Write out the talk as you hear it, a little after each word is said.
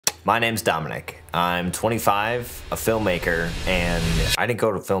My name's Dominic. I'm 25, a filmmaker, and I didn't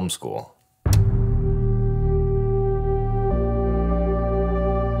go to film school.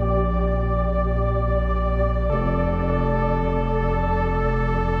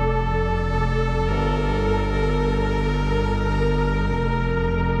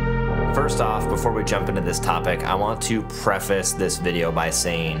 First off, before we jump into this topic, I want to preface this video by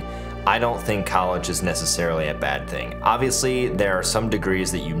saying I don't think college is necessarily a bad thing. Obviously, there are some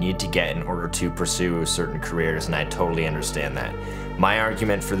degrees that you need to get in order to pursue certain careers, and I totally understand that. My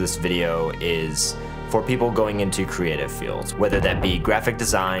argument for this video is for people going into creative fields, whether that be graphic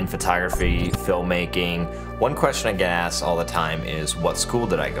design, photography, filmmaking. One question I get asked all the time is, what school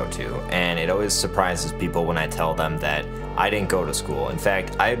did I go to? And it always surprises people when I tell them that I didn't go to school. In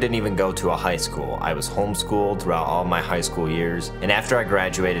fact, I didn't even go to a high school. I was homeschooled throughout all my high school years, and after I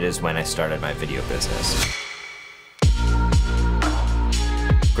graduated is when I started my video business.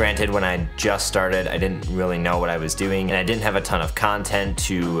 Granted, when I just started, I didn't really know what I was doing, and I didn't have a ton of content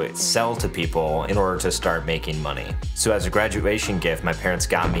to sell to people in order to start making money. So as a graduation gift, my parents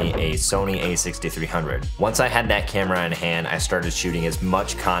got me a Sony a6300. Once I had that camera in hand, I started shooting as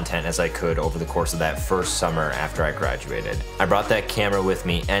much content as I could over the course of that first summer after I graduated. I brought that camera with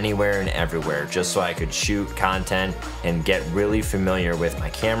me anywhere and everywhere just so I could shoot content and get really familiar with my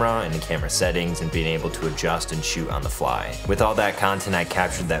camera and the camera settings and being able to adjust and shoot on the fly. With all that content I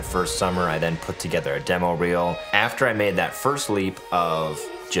captured that first summer, I then put together a demo reel. After I made that first leap of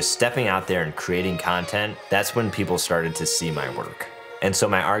just stepping out there and creating content, that's when people started to see my work. And so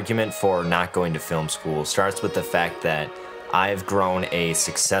my argument for not going to film school starts with the fact that I've grown a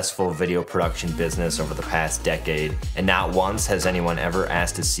successful video production business over the past decade, and not once has anyone ever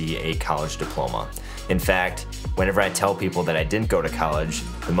asked to see a college diploma. In fact, whenever I tell people that I didn't go to college,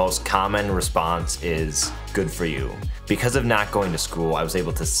 the most common response is, good for you. Because of not going to school, I was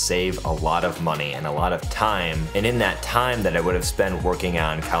able to save a lot of money and a lot of time, and in that time that I would have spent working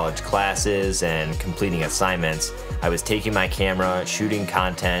on college classes and completing assignments, I was taking my camera, shooting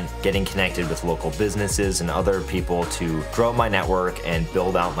content, getting connected with local businesses and other people to grow my network and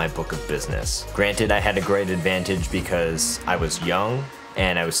build out my book of business. Granted, I had a great advantage because I was young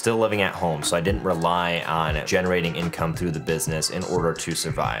and I was still living at home, so I didn't rely on generating income through the business in order to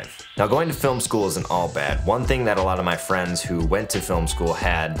survive. Now, going to film school isn't all bad. One thing that a lot of my friends who went to film school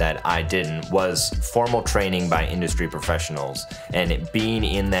had that I didn't was formal training by industry professionals. And being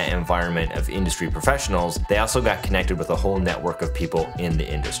in that environment of industry professionals, they also got connected with a whole network of people in the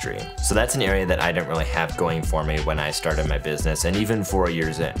industry. So that's an area that I didn't really have going for me when I started my business, and even 4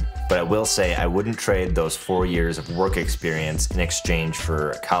 years in. But I will say I wouldn't trade those 4 years of work experience in exchange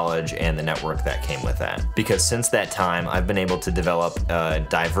for college and the network that came with that. Because since that time, I've been able to develop a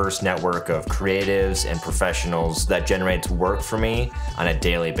diverse network of creatives and professionals that generates work for me on a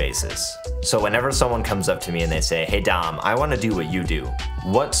daily basis. So whenever someone comes up to me and they say, hey Dom, I want to do what you do,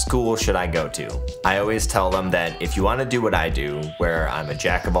 what school should I go to? I always tell them that if you want to do what I do, where I'm a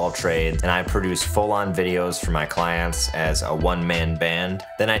jack of all trades and I produce full-on videos for my clients as a one-man band,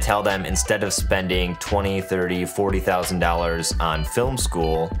 then I tell them instead of spending $20,000, $30,000, $40,000 on film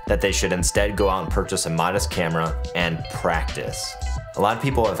school, that they should instead go out and purchase a modest camera and practice. A lot of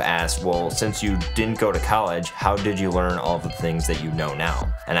people have asked, well, since you didn't go to college, how did you learn all the things that you know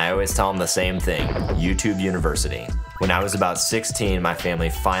now? And I always tell them the same thing, YouTube University. When I was about 16, my family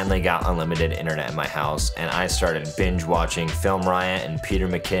finally got unlimited internet in my house, and I started binge watching Film Riot and Peter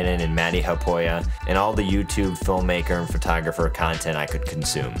McKinnon and Maddie Hapoya and all the YouTube filmmaker and photographer content I could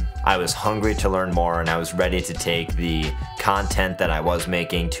consume. I was hungry to learn more, and I was ready to take the content that I was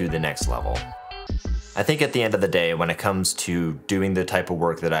making to the next level. I think at the end of the day, when it comes to doing the type of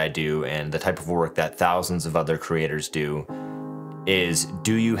work that I do and the type of work that thousands of other creators do, is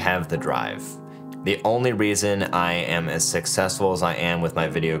do you have the drive? The only reason I am as successful as I am with my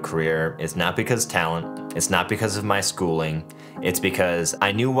video career is not because talent, it's not because of my schooling, it's because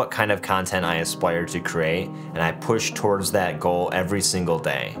I knew what kind of content I aspired to create, and I pushed towards that goal every single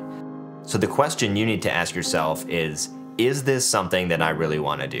day. So the question you need to ask yourself is this something that I really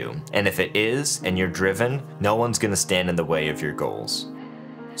want to do? And if it is, and you're driven, no one's going to stand in the way of your goals.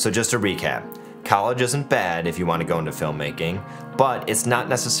 So just to recap, college isn't bad if you want to go into filmmaking, but it's not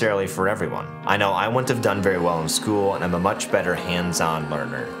necessarily for everyone. I know I wouldn't have done very well in school, and I'm a much better hands-on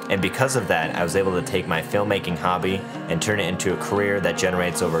learner. And because of that, I was able to take my filmmaking hobby and turn it into a career that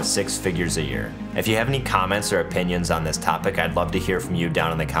generates over 6 figures a year. If you have any comments or opinions on this topic, I'd love to hear from you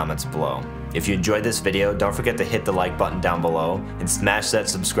down in the comments below. If you enjoyed this video, don't forget to hit the like button down below and smash that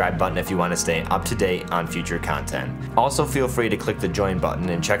subscribe button if you want to stay up to date on future content. Also, feel free to click the join button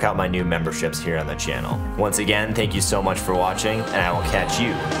and check out my new memberships here on the channel. Once again, thank you so much for watching, and I will catch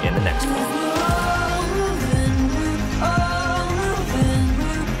you in the next one.